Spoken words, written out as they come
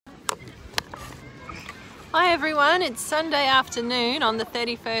Hi everyone, it's Sunday afternoon on the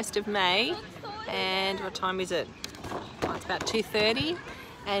 31st of May and what time is it? Oh, it's about 2:30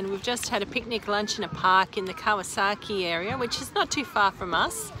 and we've just had a picnic lunch in a park in the Kawasaki area, which is not too far from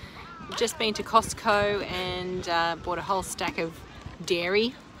us. We've just been to Costco and bought a whole stack of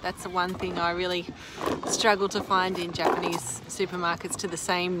dairy. That's the one thing I really struggle to find in Japanese supermarkets to the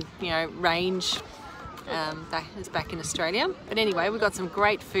same range that is back in Australia. But anyway, we've got some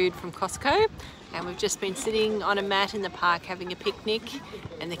great food from Costco and we've just been sitting on a mat in the park having a picnic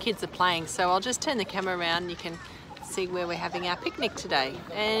and the kids are playing. So I'll just turn the camera around and you can see where we're having our picnic today.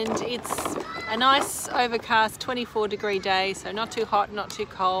 And it's a nice overcast 24-degree day, so not too hot, not too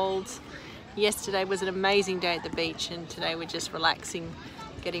cold. Yesterday was an amazing day at the beach and today we're just relaxing,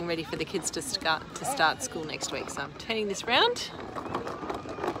 getting ready for the kids to start school next week. So I'm turning this round.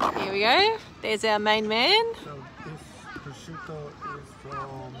 Here we go. There's our main man. So this prosciutto is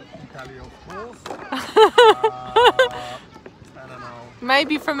from Italy, of course. I don't know.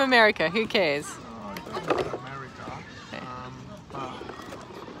 Maybe from America. Who cares? It's from America. But I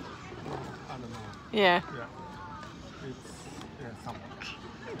don't know. Yeah. Yeah. It's somewhat.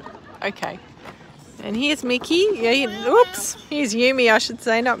 Okay. And here's Mickey. Oops. Here's Yumi, I should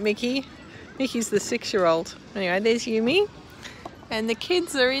say, not Mickey. Mickey's the 6-year-old. Anyway, there's Yumi. And the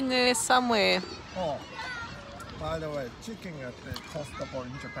kids are in there somewhere. Oh, by the way, chicken at the Costco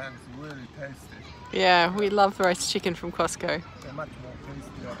in Japan is really tasty. Yeah, we love roast chicken from Costco. They're much more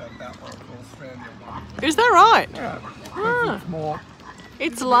tastier than that one, the Australian one. Is that right? Yeah. Ah.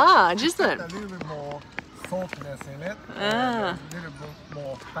 It's large, isn't it? A little bit more saltiness in it. Ah. A little bit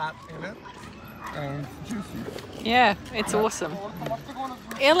more fat in it. And juicy. Yeah, it's awesome.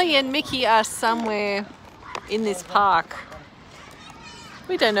 Ellie and Mickey are somewhere in this park.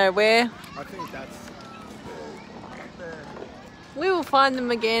 We don't know where. I think that's We will find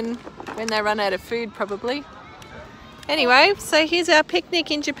them again when they run out of food, probably. Anyway, so here's our picnic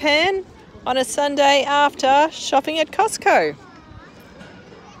in Japan on a Sunday after shopping at Costco.